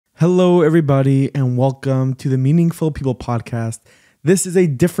Hello, everybody, and welcome to the Meaningful People podcast. This is a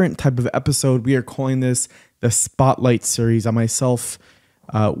different type of episode. We are calling this the Spotlight series. I myself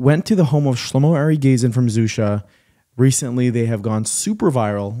went to the home of Shlomo Ari Gazen from Zusha. Recently, they have gone super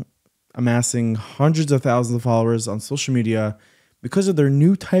viral, amassing hundreds of thousands of followers on social media because of their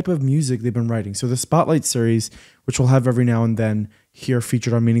new type of music they've been writing. So the Spotlight series, which we'll have every now and then here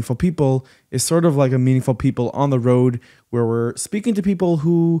featured on Meaningful People, is sort of like a Meaningful People on the road where we're speaking to people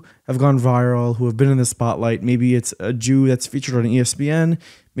who have gone viral, who have been in the spotlight. Maybe it's a Jew that's featured on ESPN.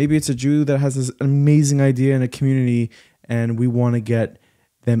 Maybe it's a Jew that has this amazing idea in a community and we want to get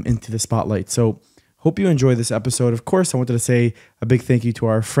them into the spotlight. So hope you enjoy this episode. Of course, I wanted to say a big thank you to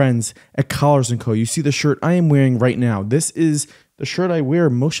our friends at Collars & Co. You see the shirt I am wearing right now. This is the shirt I wear,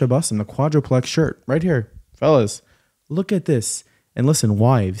 Moshe Bussin, the quadruplex shirt right here. Fellas, look at this. And listen,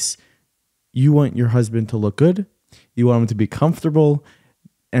 wives, you want your husband to look good. You want him to be comfortable.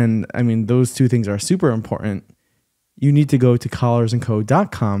 And I mean, those two things are super important. You need to go to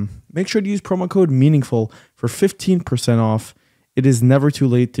collarsandco.com. Make sure to use promo code MEANINGFUL for 15% off. It is never too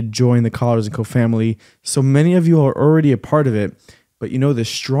late to join the Collars & Co family. So many of you are already a part of it. But you know, this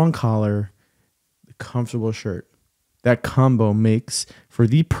strong collar, the comfortable shirt, that combo makes for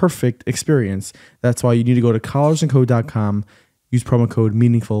the perfect experience. That's why you need to go to collarsandco.com. Use promo code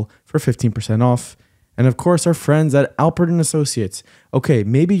MEANINGFUL for 15% off. And of course, our friends at Alpert & Associates. Okay,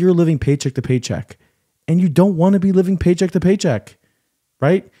 maybe you're living paycheck to paycheck and you don't want to be living paycheck to paycheck,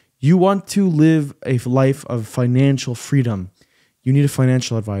 right? You want to live a life of financial freedom. You need a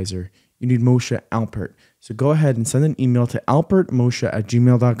financial advisor. You need Moshe Alpert. So go ahead and send an email to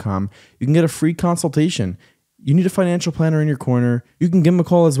alpertmoshe@gmail.com. You can get a free consultation. You need a financial planner in your corner. You can give him a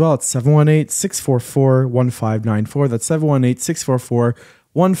call as well at 718-644-1594. That's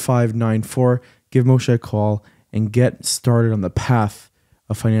 718-644-1594. Give Moshe a call and get started on the path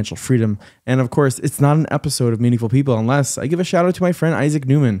of financial freedom. And of course, it's not an episode of Meaningful People unless I give a shout out to my friend Isaac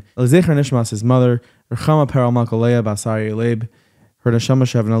Newman. Elzecher Nishmas, his mother, Rechama Peral Malkolea Basari Leib, her Neshama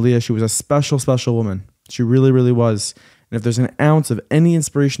Shev Aliyah. She was a special, special woman. She really, really was. And if there's an ounce of any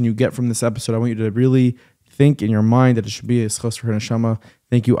inspiration you get from this episode, I want you to really think in your mind that it should be a schos for her neshama.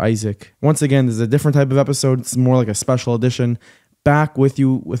 Thank you, Isaac. Once again, this is a different type of episode. It's more like a special edition. Back with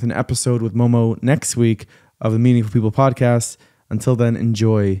you with an episode with Momo next week of the Meaningful People podcast. Until then,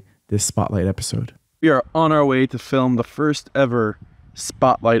 enjoy this Spotlight episode. We are on our way to film the first ever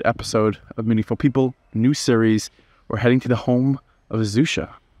Spotlight episode of Meaningful People, new series. We're heading to the home of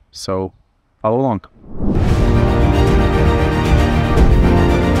Zusha. So follow along.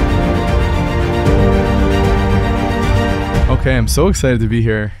 Okay, I'm so excited to be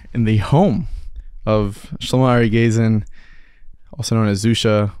here in the home of Shlomo Ari Gazen, also known as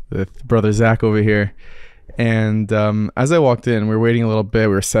Zusha, with brother Zach over here. And as I walked in, we were waiting a little bit,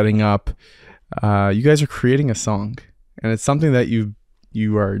 we were setting up. You guys are creating a song, and it's something that you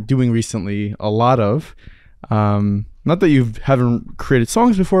are doing recently a lot of. Not that you haven't created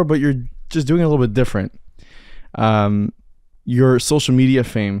songs before, but you're just doing it a little bit different. Your social media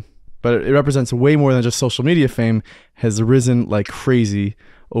fame, but it represents way more than just social media fame, has risen like crazy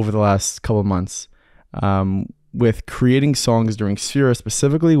over the last couple of months. With creating songs during Sphira,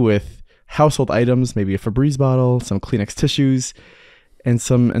 specifically with household items, maybe a Febreze bottle, some Kleenex tissues, and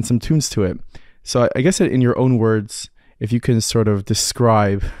some tunes to it. So I guess in your own words, if you can sort of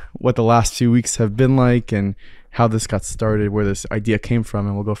describe what the last few weeks have been like and how this got started, where this idea came from,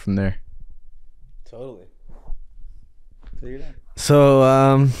 and we'll go from there. Totally.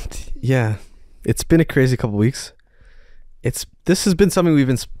 So, yeah, it's been a crazy couple weeks. This has been something we've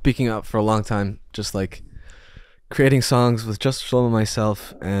been speaking up for a long time, just like creating songs with just Shlomo and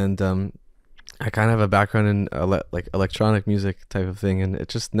myself, and I kind of have a background in like electronic music type of thing, and it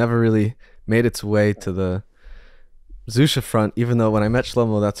just never really made its way to the Zusha front, even though when I met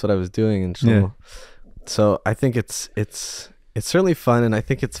Shlomo, that's what I was doing in Shlomo. Yeah. So I think it's certainly fun, and I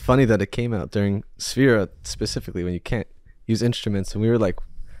think it's funny that it came out during Sphira specifically when you can't use instruments, and we were like,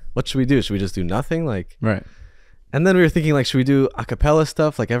 what should we do? Should we just do nothing? Like, right. And then we were thinking, like, should we do a cappella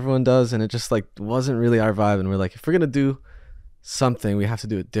stuff like everyone does? And it just like wasn't really our vibe. And we're like, if we're gonna do something, we have to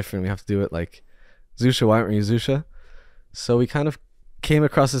do it different. We have to do it like Zusha. Why aren't we Zusha? So we kind of came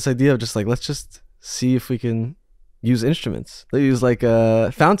across this idea of just like, let's just see if we can use instruments. They use like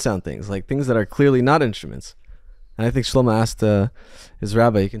found sound things, like things that are clearly not instruments. And I think Shlomo asked his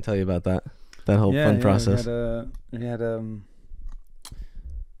rabbi. He can tell you about that whole fun process. We had a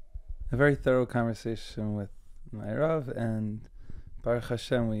very thorough conversation with my Rav, and Baruch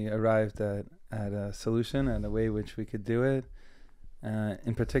Hashem, we arrived at a solution and a way which we could do it.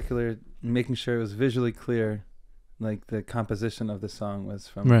 In particular, making sure it was visually clear like the composition of the song was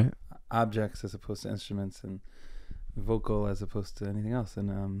from objects as opposed to instruments, and vocal as opposed to anything else.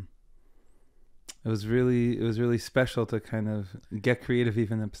 And it was really special to kind of get creative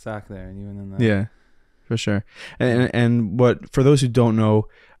even in Pesach there, and even in the Yeah, for sure. And what, for those who don't know,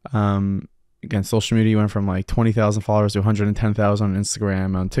 again, social media went from like 20,000 followers to 110,000 on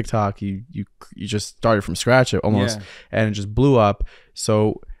Instagram. On TikTok, you just started from scratch almost, and it just blew up.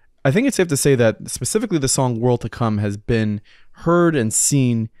 So I think it's safe to say that specifically the song "World to Come" has been heard and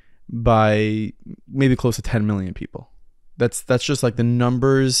seen by maybe close to 10 million people. That's just like the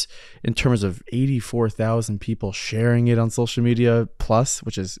numbers in terms of 84,000 people sharing it on social media plus,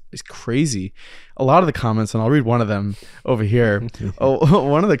 which is crazy. A lot of the comments, and I'll read one of them over here.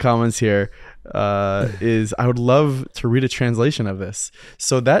 One of the comments here is, "I would love to read a translation of this."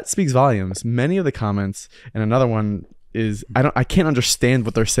 So that speaks volumes. Many of the comments, and another one is, I can't understand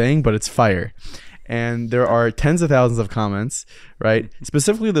what they're saying, but it's fire. And there are tens of thousands of comments, right?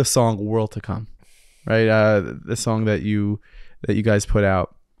 Specifically the song "World to Come." Right, the song that you guys put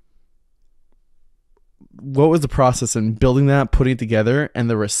out. What was the process in building that, putting it together, and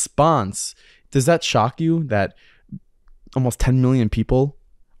the response? Does that shock you that almost 10 million people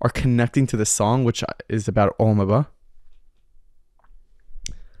are connecting to the song, which is about Olam Haba?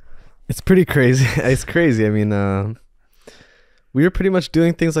 It's pretty crazy. It's crazy. I mean, we were pretty much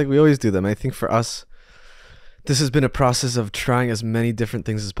doing things like we always do them. I think for us, this has been a process of trying as many different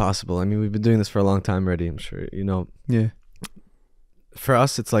things as possible. I mean, we've been doing this for a long time already, I'm sure, you know. Yeah. For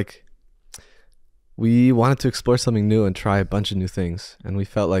us, it's like we wanted to explore something new and try a bunch of new things. And we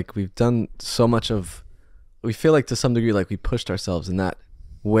felt like we've done so much we feel like to some degree, like we pushed ourselves in that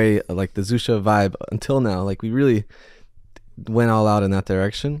way, like the Zusha vibe until now. Like we really went all out in that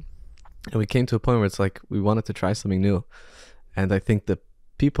direction. And we came to a point where it's like we wanted to try something new. And I think that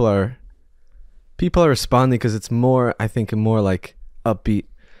people are responding because it's more, I think, more like upbeat,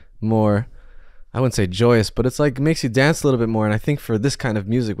 more, I wouldn't say joyous, but it's like makes you dance a little bit more. And I think for this kind of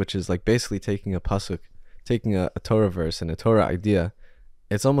music, which is like basically taking a pasuk, taking a Torah verse and a Torah idea,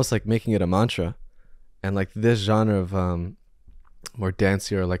 it's almost like making it a mantra. And like this genre of more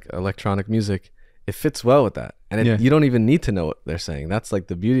dancey or like electronic music, it fits well with that. And you don't even need to know what they're saying. That's like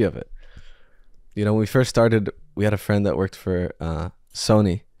the beauty of it. You know, when we first started, we had a friend that worked for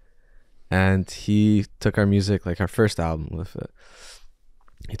Sony. And he took our music, like our first album with it.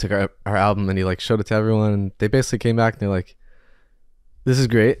 He took our album and he like showed it to everyone. And they basically came back and they're like, "This is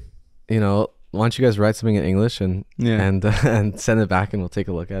great. You know, why don't you guys write something in English and send it back and we'll take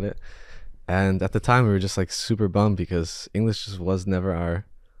a look at it." And at the time we were just like super bummed because English just was never our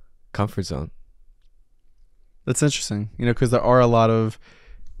comfort zone. That's interesting, you know, because there are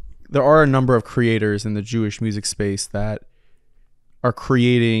a number of creators in the Jewish music space that are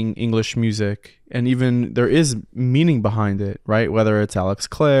creating English music, and even there is meaning behind it, right? Whether it's Alex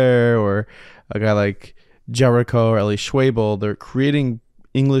Clare or a guy like Jericho or Eli Schwabel, they're creating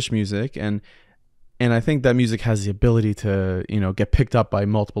English music, and I think that music has the ability to, you know, get picked up by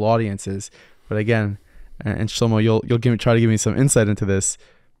multiple audiences. But again, and Shlomo, you'll try to give me some insight into this.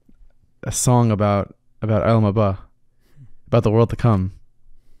 A song about Olam Haba, about the world to come.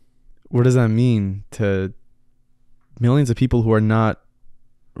 What does that mean to millions of people who are not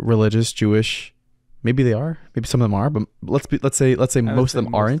religious Jewish? Maybe they are. Maybe some of them are. But let's say most of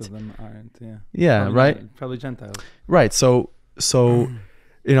them aren't. Most of them aren't. Yeah. Yeah. Probably Right. Not, probably Gentiles. Right. So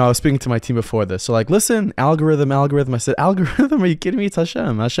you know, I was speaking to my team before this. So like, listen, algorithm. I said, algorithm? Are you kidding me? It's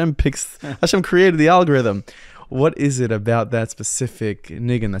Hashem. Hashem created the algorithm. What is it about that specific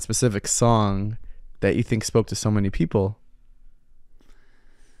niggin, that specific song, that you think spoke to so many people?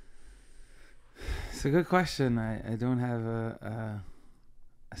 It's a good question. I don't have a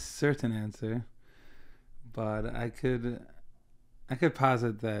certain answer, but I could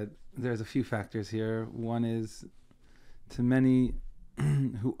posit that there's a few factors here. One is, to many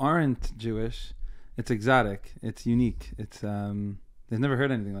who aren't Jewish, it's exotic, it's unique, it's they've never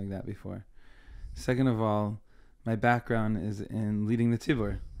heard anything like that before. Second of all, my background is in leading the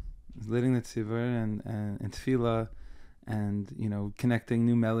tzibur and tefillah, and, you know, connecting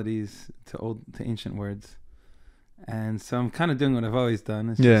new melodies to ancient words. And so I'm kind of doing what I've always done.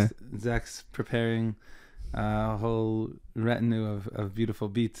 It's just Zach's preparing a whole retinue of beautiful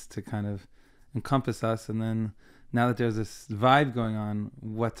beats to kind of encompass us. And then now that there's this vibe going on,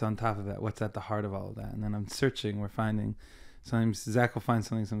 what's on top of that? What's at the heart of all of that? And then I'm searching, we're finding. Sometimes Zach will find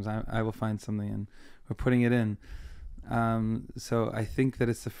something, sometimes I will find something, and we're putting it in. So I think that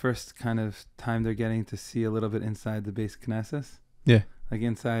it's the first kind of time they're getting to see a little bit inside the base Knesset. Yeah. Like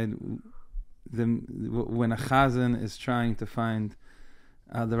inside when a chazan is trying to find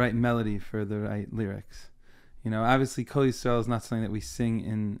the right melody for the right lyrics. Obviously Kol Yisrael is not something that we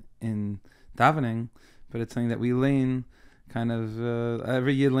sing in davening, but it's something that we lean kind of,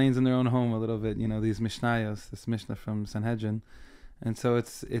 every year lanes in their own home a little bit, these Mishnayos, this Mishnah from Sanhedrin. And so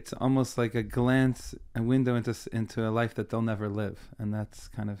it's almost like a window into a life that they'll never live. And that's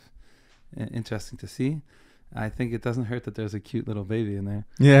kind of interesting to see. I think it doesn't hurt that there's a cute little baby in there.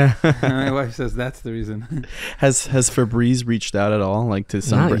 Yeah. My wife says that's the reason. Has Febreze reached out at all? Like to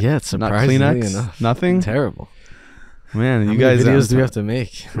some not yet, surprisingly not Kleenex? Enough. Nothing? Terrible. Man, How you many guys videos do we have to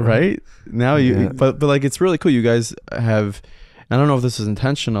make? Right? Now but like it's really cool. You guys have, I don't know if this is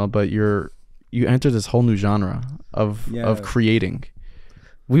intentional, but you entered this whole new genre of creating.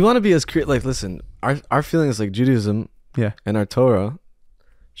 We want to be as like listen, our feeling is like Judaism and our Torah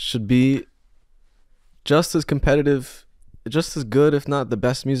should be just as competitive, just as good, if not the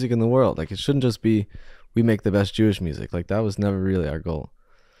best music in the world. Like it shouldn't just be we make the best Jewish music. Like that was never really our goal.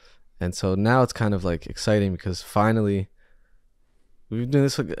 And so now it's kind of like exciting because finally we've been doing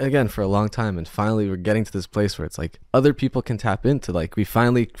this again for a long time, and finally we're getting to this place where it's like other people can tap into, like we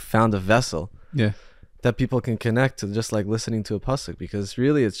finally found a vessel that people can connect to, just like listening to a pasuk, because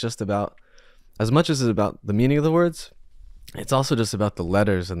really it's just about, as much as it's about the meaning of the words, it's also just about the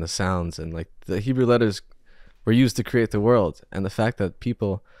letters and the sounds, and like the Hebrew letters were used to create the world, and the fact that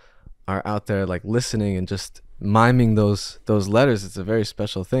people are out there like listening and just miming those letters, it's a very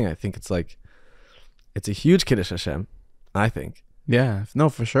special thing. I think it's a huge Kiddush Hashem, I think. Yeah, no,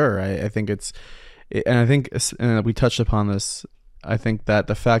 for sure. I think and I think we touched upon this. I think that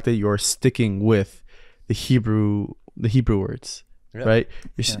the fact that you're sticking with the Hebrew words, right?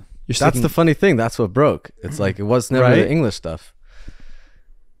 You're That's the funny thing. That's what broke. It's like it was never the English stuff.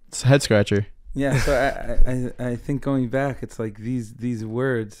 It's a head scratcher. Yeah, so I think going back, it's like these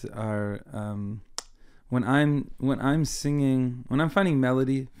words are when I'm singing, when I'm finding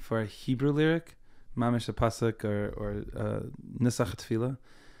melody for a Hebrew lyric, mamish a pasuk or nisach tefillah,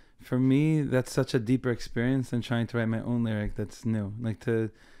 for me that's such a deeper experience than trying to write my own lyric that's new. Like to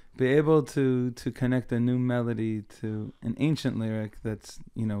be able to connect a new melody to an ancient lyric that's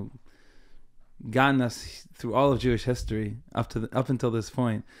gotten us through all of Jewish history up until this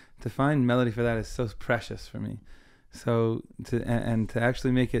point. To find melody for that is so precious for me. So to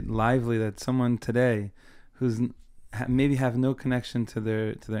actually make it lively, that someone today who's maybe have no connection to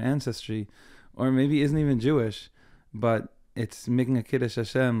their ancestry, or maybe isn't even Jewish, but it's making a Kiddush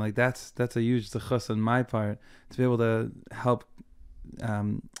Hashem, like that's a huge zechus on my part to be able to help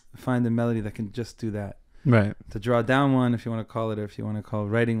find a melody that can just do that. Right. To draw down one, if you want to call it, or if you want to call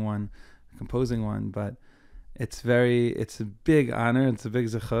writing one, composing one, but it's a big honor, it's a big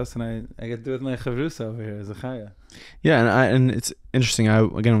zechus, and I get to do it with my chavrusa over here, Zechariah. Yeah, and it's interesting.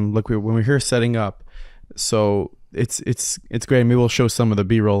 When we're here setting up, so it's great. Maybe we'll show some of the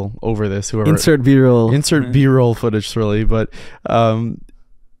B-roll over this. Whoever insert B-roll footage, Sruly. But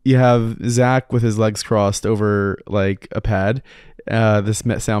you have Zach with his legs crossed over like a pad, this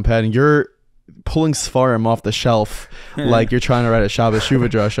sound pad, and you're pulling Sfarim off the shelf like you're trying to write a Shabbos Shuva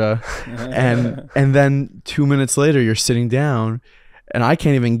drasha, and then 2 minutes later you're sitting down, and I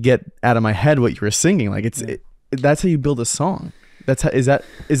can't even get out of my head what you were singing. Like that's how you build a song. Is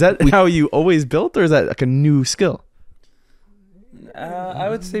that how you always built, or is that like a new skill? I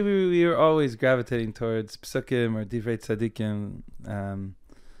would say we were always gravitating towards psukim or divrei tzadikim,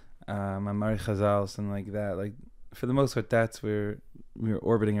 Mamari Chazal, something like that. Like for the most part, that's where we were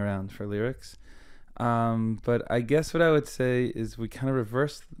orbiting around for lyrics. But I guess what I would say is we kind of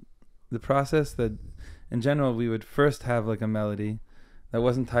reversed the process. That in general we would first have like a melody that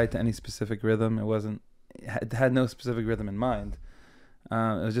wasn't tied to any specific rhythm. It had no specific rhythm in mind.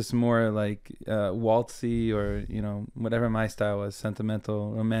 It was just more like waltzy, or whatever my style was,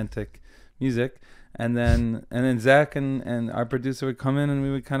 sentimental, romantic music. And then Zach and our producer would come in, and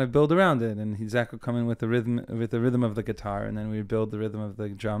we would kind of build around it. And Zach would come in with the rhythm of the guitar, and then we would build the rhythm of the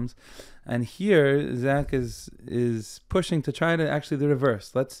drums. And here Zach is pushing to try to actually the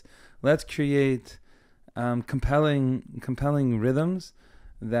reverse. Let's create compelling rhythms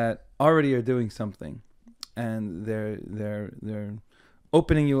that already are doing something, and they're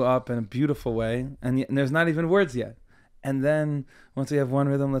opening you up in a beautiful way, and there's not even words yet. And then once we have one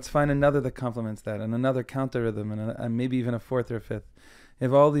rhythm, let's find another that complements that, and another counter rhythm, and maybe even a fourth or fifth. You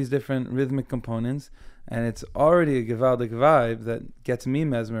have all these different rhythmic components, and it's already a gewaldic vibe that gets me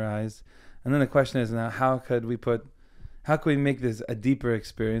mesmerized. And then the question is now, how could we make this a deeper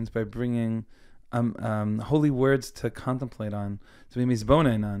experience by bringing holy words to contemplate on, to be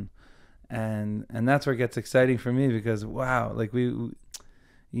mizbonen on, and that's where it gets exciting for me, because wow, like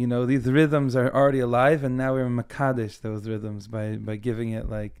these rhythms are already alive, and now we're makadesh those rhythms by giving it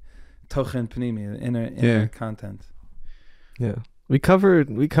like tochen panimi, inner content. Yeah, we cover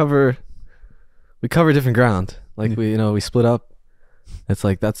different ground. Like we split up. It's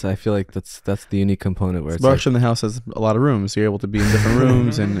like I feel like that's the unique component where it's Baruch in the house has a lot of rooms. You're able to be in different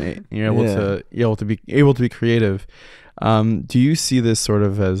rooms, and you're able to be creative. Do you see this sort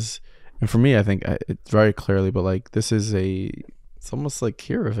of as, and for me, I think it's very clearly, but like this is it's almost like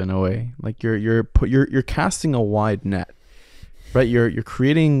Kiriv in a way. Like you're casting a wide net, right? You're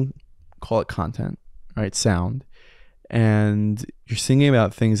creating, call it content, right? Sound, and you're singing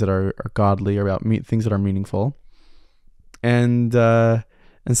about things that are godly, or about things that are meaningful. And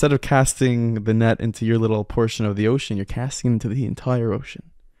instead of casting the net into your little portion of the ocean, you're casting into the entire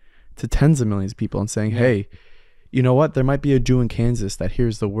ocean, to tens of millions of people, and saying, hey, you know what? There might be a Jew in Kansas that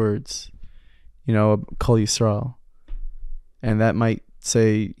hears the words, Kol Yisrael. And that might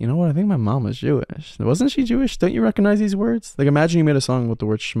say, you know what? I think my mom was Jewish. Wasn't she Jewish? Don't you recognize these words? Like, imagine you made a song with the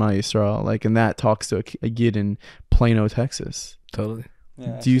word Shema Yisrael, like, and that talks to a Yid in Plano, Texas. Totally.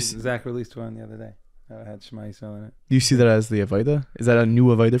 Yeah, Zach released one the other day. I had Shema Yisrael in it. Do you see that as the Avaida? Is that a new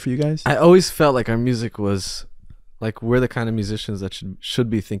Avaida for you guys? I always felt like our music was, like, we're the kind of musicians that should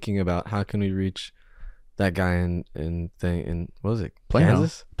be thinking about how can we reach that guy in what was it? Plano.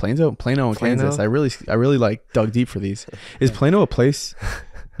 Kansas? Plano, Kansas. I really like dug deep for these. Is Plano a place?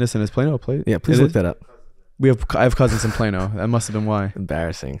 Listen, is Plano a place? Yeah, please look that up. I have cousins in Plano. That must have been why.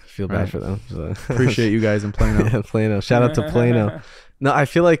 Embarrassing. Feel bad for them. So. Appreciate you guys in Plano. Yeah, Plano. Shout out to Plano. No, I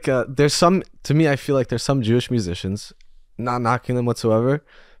feel like there's some Jewish musicians, not knocking them whatsoever,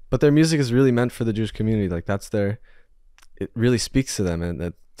 but their music is really meant for the Jewish community. Like it really speaks to them, and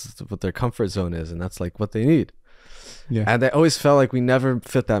that's what their comfort zone is, and that's like what they need. Yeah. And I always felt like we never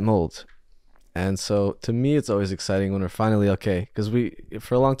fit that mold. And so to me, it's always exciting when we're finally okay, because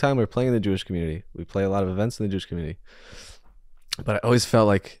for a long time, we were playing in the Jewish community. We play a lot of events in the Jewish community. But I always felt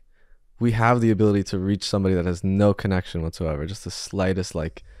like we have the ability to reach somebody that has no connection whatsoever, just the slightest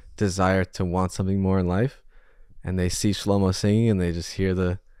like desire to want something more in life, and they see Shlomo singing and they just hear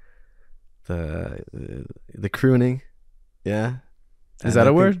the crooning. Yeah. Is that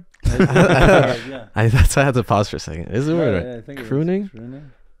a word? That's why I had to pause for a second. Is it a word? Yeah, I think crooning?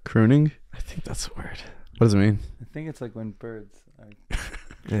 Crooning? I think that's a word. What does it mean? I think it's like when birds are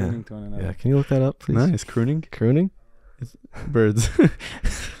crooning to one another. Yeah, can you look that up, please? Nice. Crooning? Crooning? It's birds.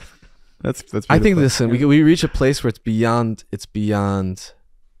 That's I think we reach a place where it's beyond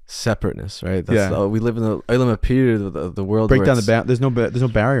separateness, right? We live in the Olam period of the world. Break down there's no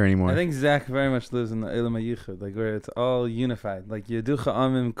barrier anymore. I think Zach very much lives in the Olam HaYichud, like where it's all unified. Like Yeducha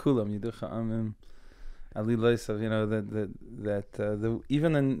Amim Kulam, Yeducha Amim Ali Loisav.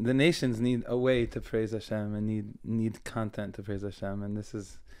 Even the nations need a way to praise Hashem and need content to praise Hashem, and this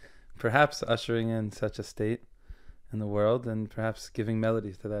is perhaps ushering in such a state in the world, and perhaps giving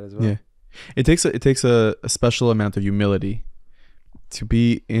melodies to that as well. Yeah. It takes a special amount of humility to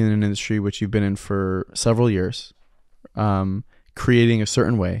be in an industry which you've been in for several years, creating a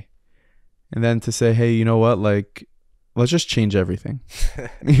certain way, and then to say, hey, you know what, like, let's just change everything.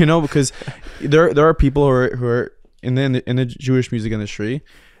 Because there are people who are in the Jewish music industry,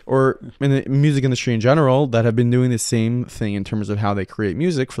 or in the music industry in general, that have been doing the same thing in terms of how they create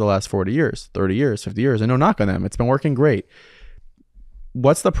music for the last 40 years, 30 years, 50 years. And no knock on them. It's been working great.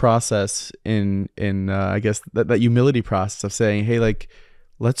 What's the process in I guess that humility process of saying, hey, like,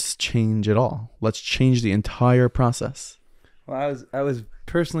 let's change it all. Let's change the entire process. Well, I was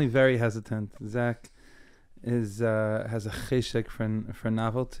personally very hesitant. Zach has a cheshek for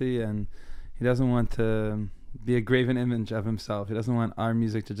novelty, and he doesn't want to be a graven image of himself. He doesn't want our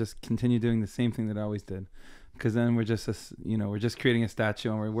music to just continue doing the same thing that it always did, because then we're just creating a statue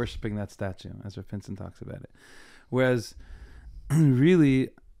and we're worshiping that statue, as Rav Pinson talks about it. Whereas really,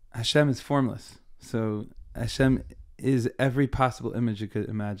 Hashem is formless. So Hashem is every possible image you could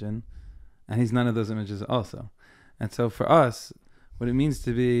imagine, and He's none of those images also. And so for us, what it means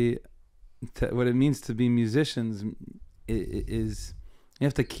to be musicians is you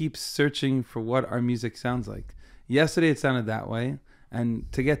have to keep searching for what our music sounds like. Yesterday it sounded that way,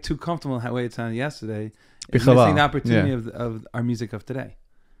 and to get too comfortable in that way it sounded yesterday, is missing the opportunity of our music of today.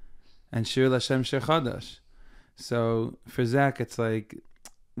 And Shir L'Hashem Shir Chadash. So for Zach, it's like,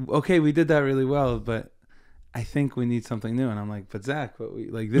 okay, we did that really well, but I think we need something new. And I'm like, but Zach,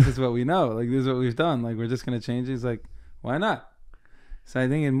 this is what we know. Like, this is what we've done. Like, we're just going to change it. He's like, why not? So I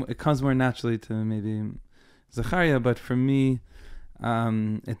think it comes more naturally to maybe Zachariah. But for me,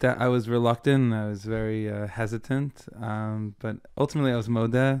 I was reluctant. I was very hesitant. But ultimately, I was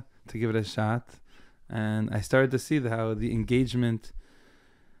modeh to give it a shot. And I started to see how the engagement,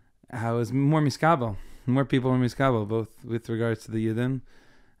 how it was more miskabel. More people were miskabel, both with regards to the Yidden,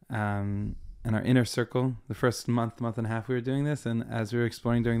 our inner circle. The first month and a half we were doing this, and as we were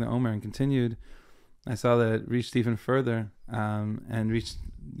exploring during the Omer and continued, I saw that it reached even further, and reached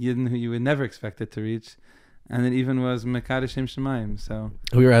Yidden who you would never expect it to reach, and it even was Mekadosh Shem Shemaim. So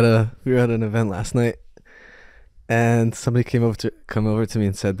we were at an event last night, and somebody came over to me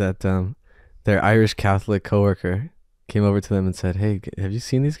and said that their Irish Catholic coworker came over to them and said, "Hey, have you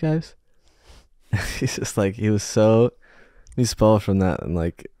seen these guys?" He's just like, he was so spoiled from that, and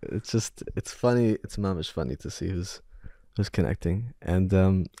like it's funny. It's mamish funny to see who's connecting,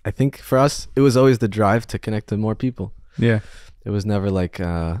 and I think for us it was always the drive to connect to more people. Yeah, it was never like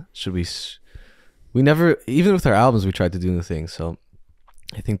we never, even with our albums, we tried to do new things. So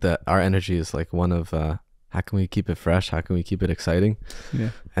I think that our energy is like one of how can we keep it fresh? How can we keep it exciting?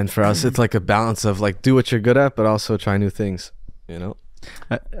 Yeah. And for us, it's like a balance of like do what you're good at, but also try new things, you know?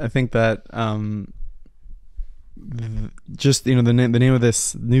 I think that just, you know, the name of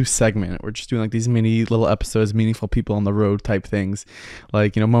this new segment, we're just doing like these mini little episodes, meaningful people on the road type things.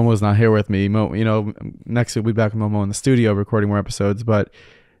 Like, you know, Momo's not here with me. You know, next week we'll be back with Momo in the studio recording more episodes. But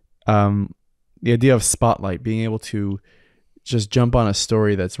the idea of spotlight, being able to just jump on a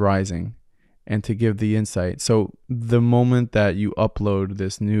story that's rising and to give the insight. So the moment that you upload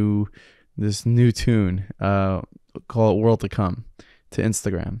this new tune, call it World to Come, to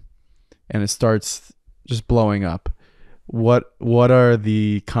Instagram, and it starts just blowing up, what are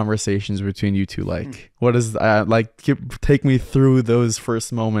the conversations between you two like? What is take me through those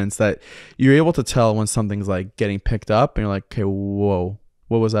first moments that you're able to tell when something's like getting picked up and you're like, okay, whoa,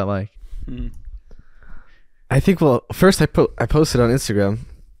 what was that like? I think, well, first I posted on Instagram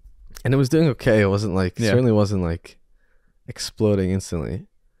and it was doing okay. It wasn't like, certainly wasn't like exploding instantly.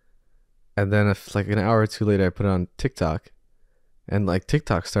 And then if like an hour or two later I put it on TikTok, and like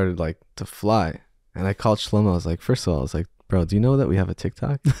TikTok started like to fly. And I called Shlomo. I was like, first of all, I was like, bro, do you know that we have a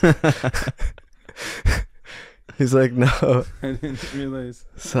TikTok? He's like, no. I didn't realize.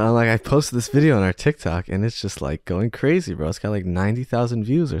 So I'm like, I posted this video on our TikTok and it's just like going crazy, bro. It's got like 90,000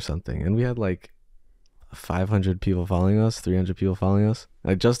 views or something. And we had like 500 people following us, 300 people following us.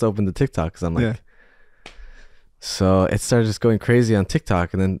 I just opened the TikTok because I'm like, so it started just going crazy on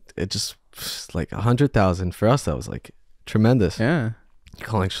TikTok. And then it just like 100,000 for us. That was like tremendous. Yeah.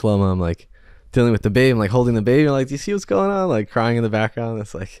 Calling Shlomo, I'm like dealing with the baby. I'm like holding the baby. I'm like, do you see what's going on? Like crying in the background.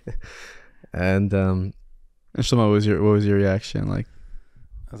 It's like, and Shlomo, what was your reaction like?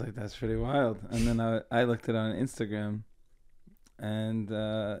 I was like, that's pretty wild. And then I looked at it on Instagram, and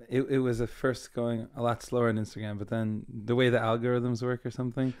it was at first going a lot slower on Instagram, but then the way the algorithms work or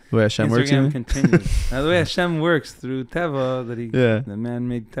something, the way Hashem works, Instagram continued. Now the way Hashem works through Teva, the man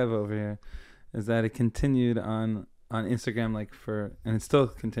made Teva over here, is that it continued on Instagram and it's still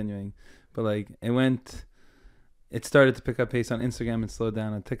continuing, but like it started to pick up pace on Instagram and slowed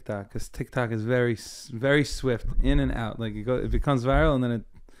down on TikTok, because TikTok is very, very swift in and out. Like it becomes viral and then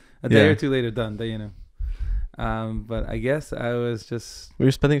a day or two later done. You know. But I guess we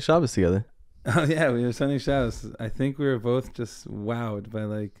were spending Shabbos together. Oh yeah, we were spending Shabbos. I think we were both just wowed by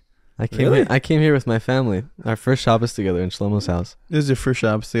like. I came here with my family. Our first Shabbos together in Shlomo's house. This is your first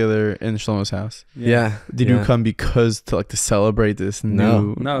Shabbos together in Shlomo's house. Yeah. Did you come because to celebrate this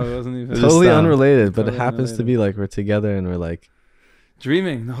new? No, it wasn't even totally unrelated. But it happens to be like we're together and we're like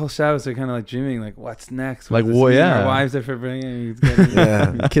dreaming. The whole Shabbos are kind of like dreaming, like what's next? Like what? Our wives are for bringing.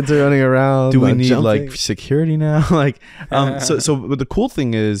 Kids are running around. Do we need jumping? Like security now? Like, so. But the cool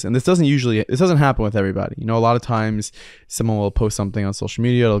thing is, and this doesn't happen with everybody. You know, a lot of times someone will post something on social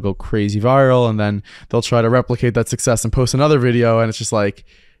media, it'll go crazy viral, and then they'll try to replicate that success and post another video, and it's just like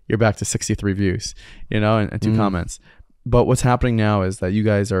you're back to 63 views, you know, and 2 comments. But what's happening now is that you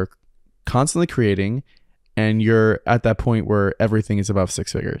guys are constantly creating. And you're at that point where everything is above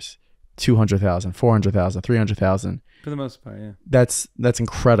 6 figures, 200,000, 400,000, 300,000. For the most part, yeah. That's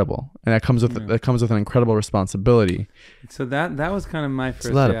incredible, and that comes with an incredible responsibility. So that was kind of my first.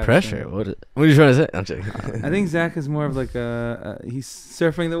 It's a lot reaction. of pressure. What are you trying to say? I'm joking. I think Zach is more of like he's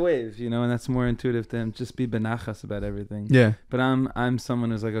surfing the wave, you know, and that's more intuitive to him. Just be benachas about everything. Yeah. But I'm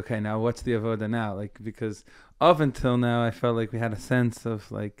someone who's like, okay, now what's the avoda now? Like, because up until now, I felt like we had a sense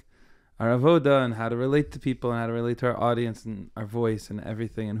of like our avoda and how to relate to people and how to relate to our audience and our voice and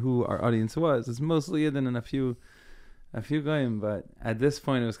everything and who our audience was. It's mostly Yidden and a few goyim, but at this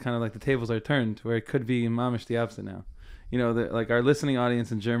point it was kind of like the tables are turned, where it could be mamish the opposite now. You know, like our listening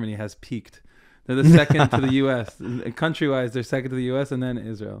audience in Germany has peaked. They're the second to the U.S. Country-wise, they're second to the U.S. and then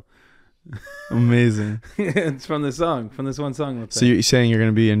Israel. Amazing. It's from this one song. So you're saying you're going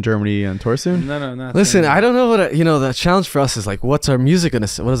to be in Germany on tour soon? No, not. Listen, I don't know what the challenge for us is like. What's our music gonna?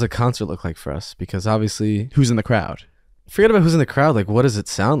 What does a concert look like for us? Because obviously, who's in the crowd? forget about who's in the crowd. Like, what does it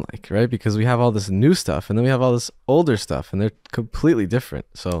sound like, right? Because we have all this new stuff, and then we have all this older stuff, and they're completely different.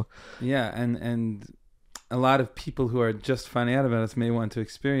 So yeah, and a lot of people who are just finding out about us may want to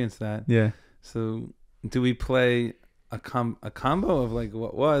experience that. Yeah. So do we play a combo of like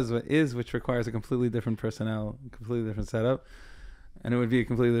what was, what is, which requires a completely different personnel, completely different setup, and it would be a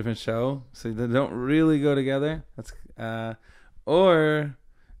completely different show. So they don't really go together. That's or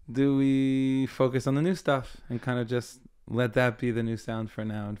do we focus on the new stuff and kind of just let that be the new sound for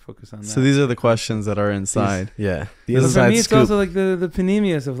now and focus on that? So these are the questions that are inside. the But inside for me, it's scoop. also like the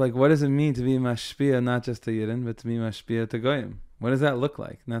panemius of like, what does it mean to be mashpia, not just to Yidden, but to be mashpia to goyim? What does that look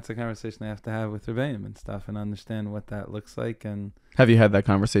like? And that's a conversation I have to have with Rebbeim and stuff, and understand what that looks like. And Have you had that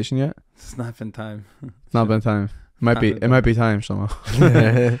conversation yet? it's not been time. It's not been time. It might be time, Shlomo.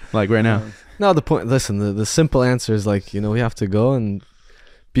 Like right now. No, the point. Listen, the simple answer is like, we have to go and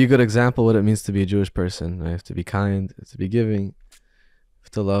be a good example what it means to be a Jewish person. I have to be kind, to be giving, we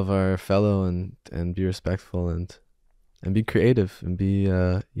have to love our fellow and be respectful and be creative and be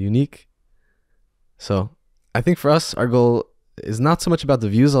unique. So I think for us, our goal is not so much about the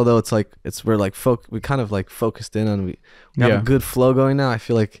views, although we kind of like focused in on we have a good flow going now. I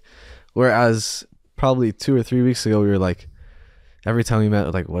feel like, whereas probably 2 or 3 weeks ago we were like, every time we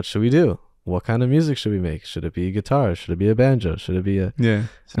met, like, what should we do? What kind of music should we make? Should it be guitar? Should it be a banjo? Should it be a... Yeah.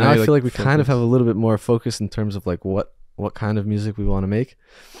 So now I feel like we kind of have a little bit more focus in terms of like what kind of music we want to make.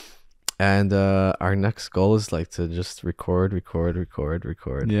 And our next goal is like to just record.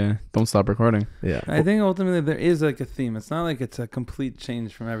 Yeah. Don't stop recording. Yeah. I think ultimately there is like a theme. It's not like it's a complete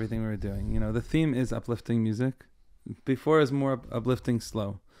change from everything we were doing. The theme is uplifting music. Before it was more uplifting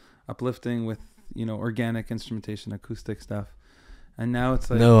slow. Uplifting with, organic instrumentation, acoustic stuff. And now it's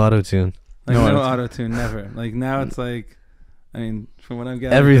like... No auto-tune. Like no auto-tune, never. Like now it's like, I mean, from what I'm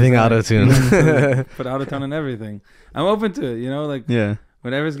getting... Everything auto-tune. Put auto-tune on everything. I'm open to it, like... Yeah.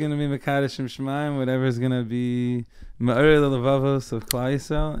 Whatever's going to be Mekadosh Shem Shemaim, whatever's going to be Ma'ur L'Levavos of Klal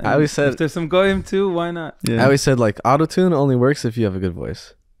Yisrael. I always said... If there's some Goyim too, why not? Yeah. I always said like auto-tune only works if you have a good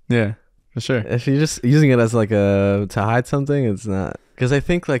voice. Yeah, for sure. If you're just using it as like to hide something, it's not. Because I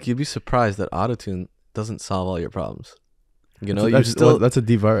think like you'd be surprised that auto-tune doesn't solve all your problems. That's a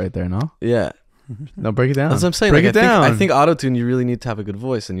deep art right there, no? Yeah. No, break it down. That's what I'm saying. Break like, it down. I think auto-tune, you really need to have a good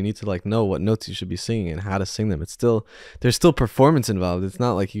voice, and you need to like know what notes you should be singing and how to sing them. There's still performance involved. It's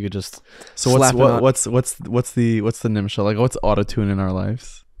not like you could just... So what's the nimshal? Like, what's auto-tune in our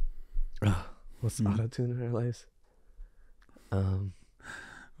lives? What's auto-tune in our lives?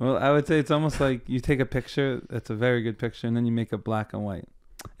 Well, I would say it's almost like you take a picture that's a very good picture, and then you make it black and white.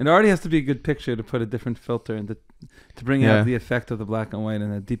 It already has to be a good picture to put a different filter and to bring out the effect of the black and white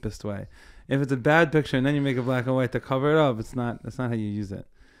in the deepest way. If it's a bad picture and then you make it black and white to cover it up, that's not how you use it.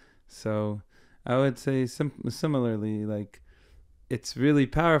 So I would say similarly, like it's really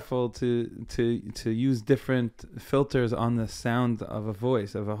powerful to use different filters on the sound of a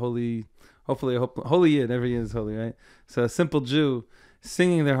voice of a holy Yid. Every Yid is holy, right? So a simple Jew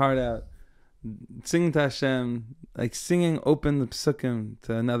singing their heart out, singing to Hashem, like singing open the psukim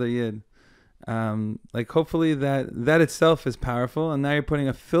to another Yid. Like hopefully that itself is powerful, and now you're putting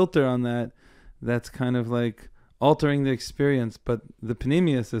a filter on that's kind of like altering the experience, but the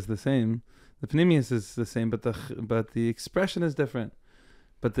panemius is the same. The panemius is the same, but the expression is different.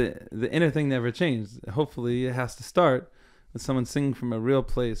 But the inner thing never changed. Hopefully it has to start with someone singing from a real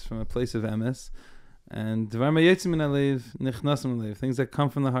place, from a place of emes. And things that come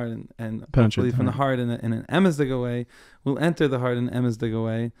from the heart and hopefully from the heart in an emesdig way will enter the heart in an emesdig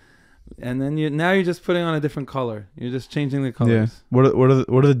way. And then you're just putting on a different color. You're just changing the colors. Yeah. What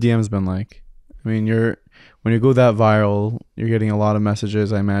are the DMs been like? I mean, when you go that viral, you're getting a lot of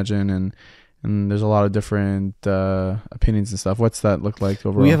messages, I imagine, and there's a lot of different opinions and stuff. What's that look like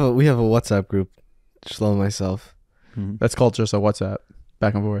overall? We have a WhatsApp group, Shlomo and myself. Mm-hmm. That's called just a WhatsApp,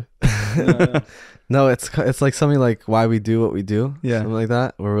 back and forth. No, it's like something like why we do what we do. Yeah. Something like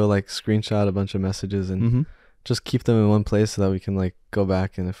that, where we'll like screenshot a bunch of messages and just keep them in one place so that we can like go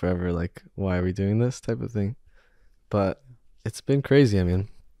back and forever like, why are we doing this type of thing. But it's been crazy. I mean,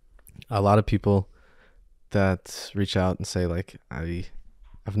 a lot of people that reach out and say like, I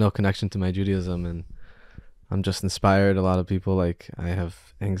have no connection to my Judaism and I'm just inspired. A lot of people like, I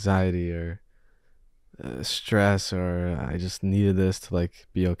have anxiety or stress, or I just needed this to like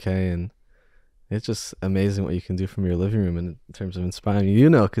be okay. And it's just amazing what you can do from your living room in terms of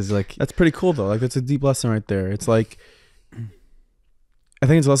inspiring because like that's pretty cool though. Like that's a deep lesson right there. It's like, I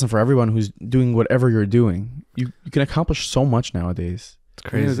think it's a lesson for everyone who's doing whatever you're doing. You can accomplish so much nowadays. It's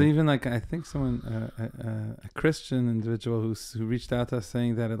crazy. There's even like, I think someone a Christian individual who reached out to us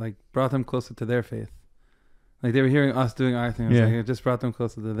saying that it like brought them closer to their faith. Like they were hearing us doing our thing. Yeah. Like it just brought them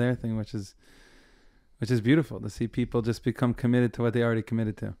closer to their thing, which is beautiful to see people just become committed to what they already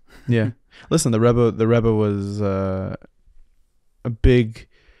committed to. Yeah. Listen, the Rebbe was a big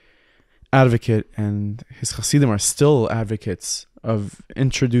advocate, and his Hasidim are still advocates of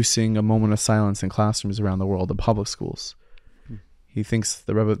introducing a moment of silence in classrooms around the world in public schools. He thinks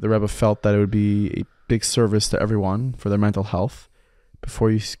the Rebbe felt that it would be a big service to everyone for their mental health.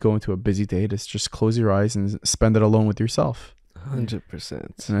 Before you go into a busy day, to just close your eyes and spend it alone with yourself.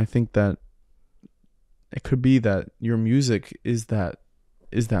 100%. And I think that it could be that your music is that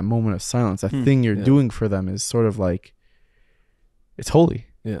moment of silence. That thing you're doing for them is sort of like, it's holy.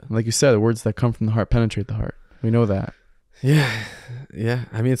 Yeah. Like you said, the words that come from the heart penetrate the heart. We know that. Yeah. Yeah.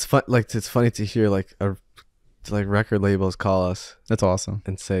 I mean, it's fun. Like, it's funny to hear like record labels call us. That's awesome.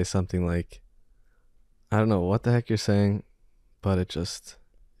 And say something like, I don't know what the heck you're saying, but it just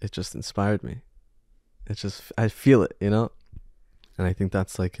inspired me. I feel it, you know? And I think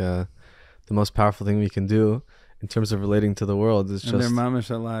that's like the most powerful thing we can do in terms of relating to the world is and just... they're mamish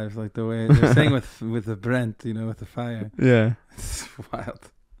alive, like the way they're saying with the Brent, you know, with the fire. Yeah. It's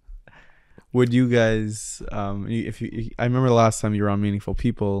wild. Would you guys, I remember the last time you were on Meaningful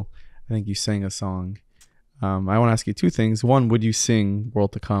People, I think you sang a song. I want to ask you two things. One, would you sing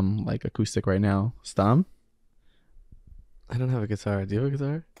World to Come like acoustic right now? Stam? I don't have a guitar. Do you have a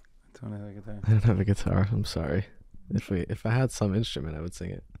guitar? I don't have a guitar. I don't have a guitar. I'm sorry. If I had some instrument, I would sing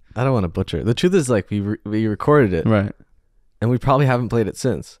it. I don't want to butcher it. The truth is, like, we recorded it, Right. and we probably haven't played it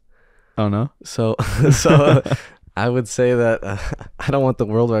since. Oh no. So I would say that I don't want the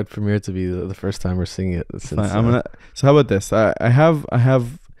worldwide premiere to be the first time we're singing it. Since, So how about this?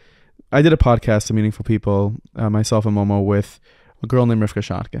 I did a podcast of Meaningful People, myself and Momo, with a girl named Rivka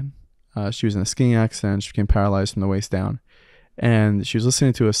Shotkin. She was in a skiing accident. She became paralyzed from the waist down, and she was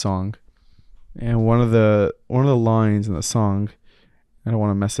listening to a song. And one of the lines in the song, I don't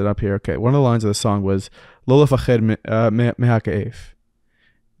want to mess it up here. Okay, one of the lines of the song was "Lo lefached mehakaef."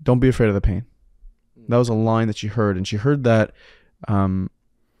 Don't be afraid of the pain. That was a line that she heard, and she heard that I think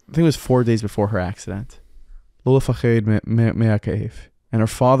it was 4 days before her accident. Lo lefached mehakaef. And her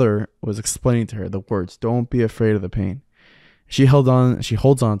father was explaining to her the words, "Don't be afraid of the pain." She holds on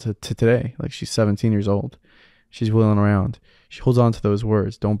to today. Like, she's 17 years old. She's wheeling around. She holds on to those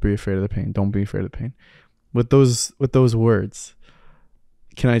words. Don't be afraid of the pain. Don't be afraid of the pain. With those words,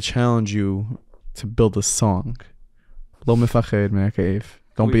 can I challenge you to build a song? Lo mefached me'akav.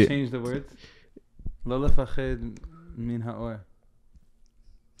 Don't be. Change the words. Lo lefached min ha'or.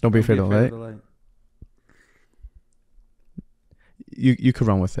 Don't be afraid of the light. You could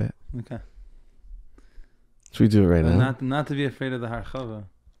run with it. Okay. Should we do it right now? Not to be afraid of the harchava.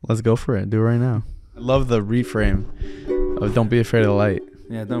 Let's go for it. Do it right now. I love the reframe of "Don't be afraid of the light."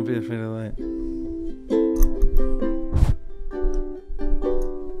 Yeah, don't be afraid of the light. You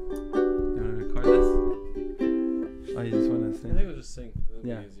want to record this? Oh, you just want to sing? I think we'll just sing. It'll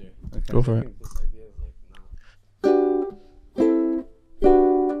Yeah. be easier. Okay. Go for it. This idea is like,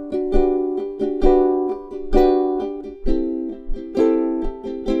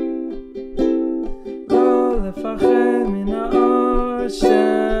 לא לפחד מן האור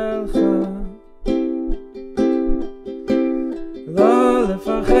שלך, לא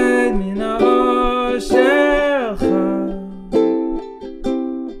לפחד מן האור שלך,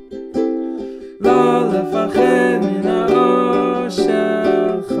 לא לפחד מן האור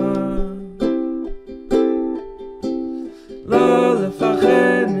שלך, לא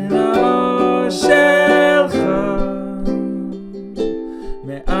לפחד מן האור שלך,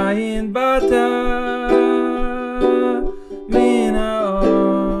 מאין באת מן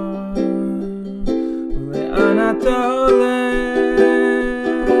האור, ולאן אתה הולך,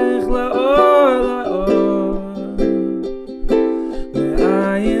 לאור, לאור,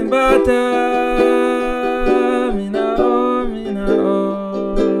 מאין באת מן האור, מן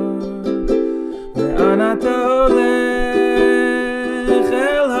האור, לאן אתה הולך,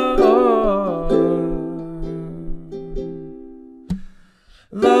 אל האור.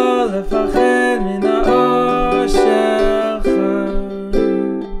 לא לפחד מן האור שלך,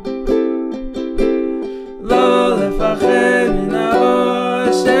 לא לפחד מן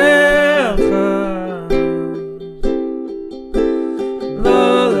האור שלך,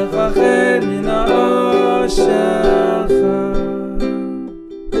 לא לפחד מן האור שלך,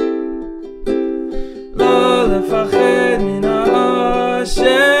 לא לפחד מן האור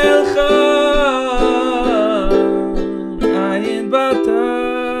שלך, מאין באת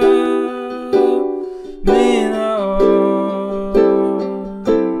מן האור,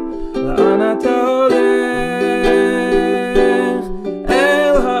 לאן אתה הולך,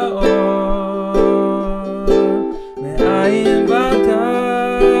 אל האור,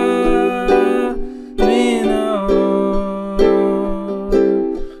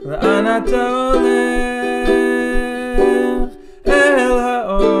 לאן אתה הולך? אל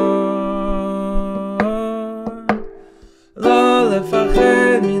האור. לא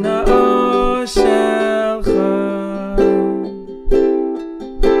לפחד מן האור שלך.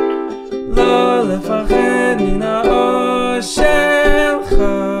 לא לפחד מן האור שלך.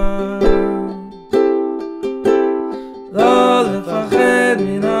 לא לפחד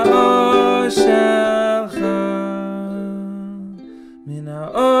מן האור שלך. מן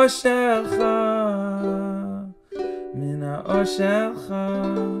האור שלך. מן האור שלך.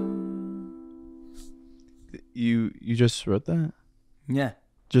 You just wrote that? Yeah.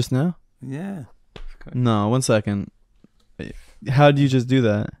 Just now? Yeah. No, 1 second. How did you just do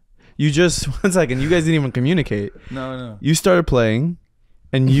that? You just 1 second. You guys didn't even communicate. No. You started playing,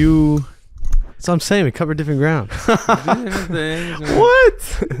 and you. So I'm saying we covered different ground.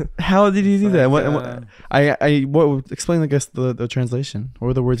 What? How did you do that? What? Explain, I guess, the translation. What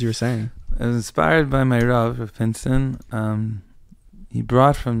were the words you were saying? I was inspired by my Rav of Princeton. He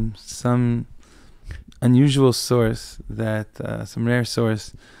brought from some unusual source that some rare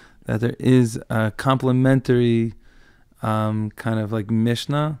source that there is a complementary kind of like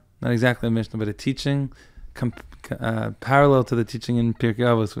Mishnah, not exactly a Mishnah, but a teaching parallel to the teaching in Pirkei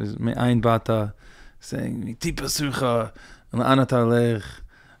Avos, was Me'ayin Bata, saying Tipa Surcha La'ana Talech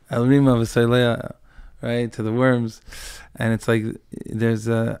El Rima V'Seilea, right, to the worms. And it's like there's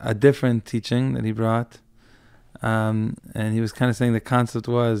a different teaching that he brought, and he was kind of saying the concept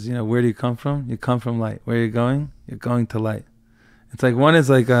was, where do you come from? You come from light. Where are you going? You're going to light. It's like one is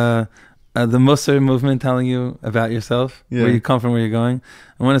like the Moshe movement telling you about yourself, where you come from, where you're going.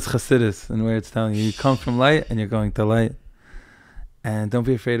 And one is Chassidus, and where it's telling you come from light and you're going to light. And don't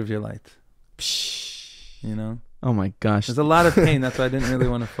be afraid of your light. Oh my gosh. There's a lot of pain. That's why I didn't really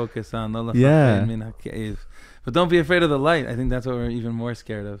want to focus on. But don't be afraid of the light. I think that's what we're even more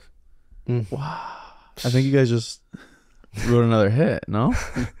scared of. Wow. I think you guys just wrote another hit, no?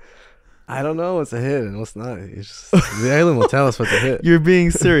 I don't know what's a hit and what's not. The island will tell us what's a hit. You're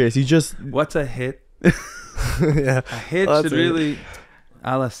being serious. You just... What's a hit? Yeah. A hit should really...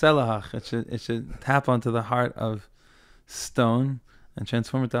 Ala selahach. It should tap onto the heart of stone and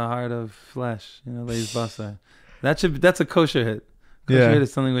transform it to a heart of flesh. Leiz basar. That's a kosher hit. Kosher hit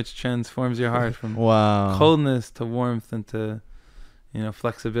is something which transforms your heart from coldness to warmth and to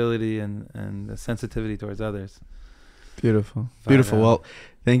flexibility and sensitivity towards others. Beautiful. Well,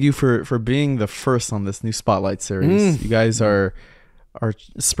 thank you for being the first on this new Spotlight series. You guys are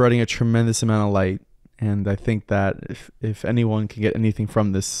spreading a tremendous amount of light, and I think that if anyone can get anything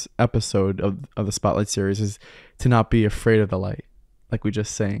from this episode of the Spotlight series, is to not be afraid of the light, like we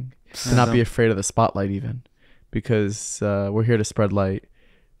just saying, to not be afraid of the spotlight even, because we're here to spread light,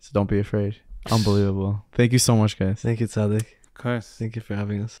 so don't be afraid. Unbelievable. Thank you so much, guys. Thank you, Tzaddik. Of course. Thank you for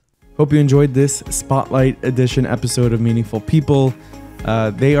having us. Hope you enjoyed this Spotlight edition episode of Meaningful People.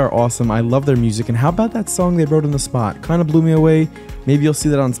 They are awesome. I love their music. And how about that song they wrote on the spot? Kind of blew me away. Maybe you'll see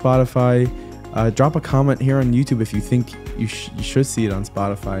that on Spotify. Drop a comment here on YouTube if you think you should see it on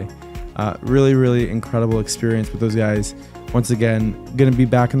Spotify. Really, really incredible experience with those guys. Once again, going to be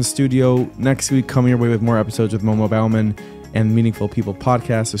back in the studio next week, coming your way with more episodes with Momo Bauman and Meaningful People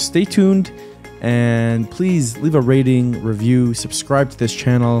podcast. So stay tuned. And please leave a rating, review, subscribe to this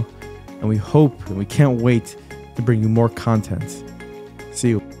channel. And we hope and we can't wait to bring you more content. See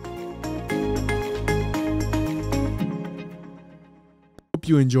you. Hope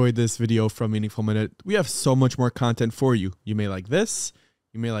you enjoyed this video from Meaningful Minute. We have so much more content for you. You may like this.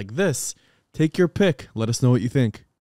 You may like this. Take your pick. Let us know what you think.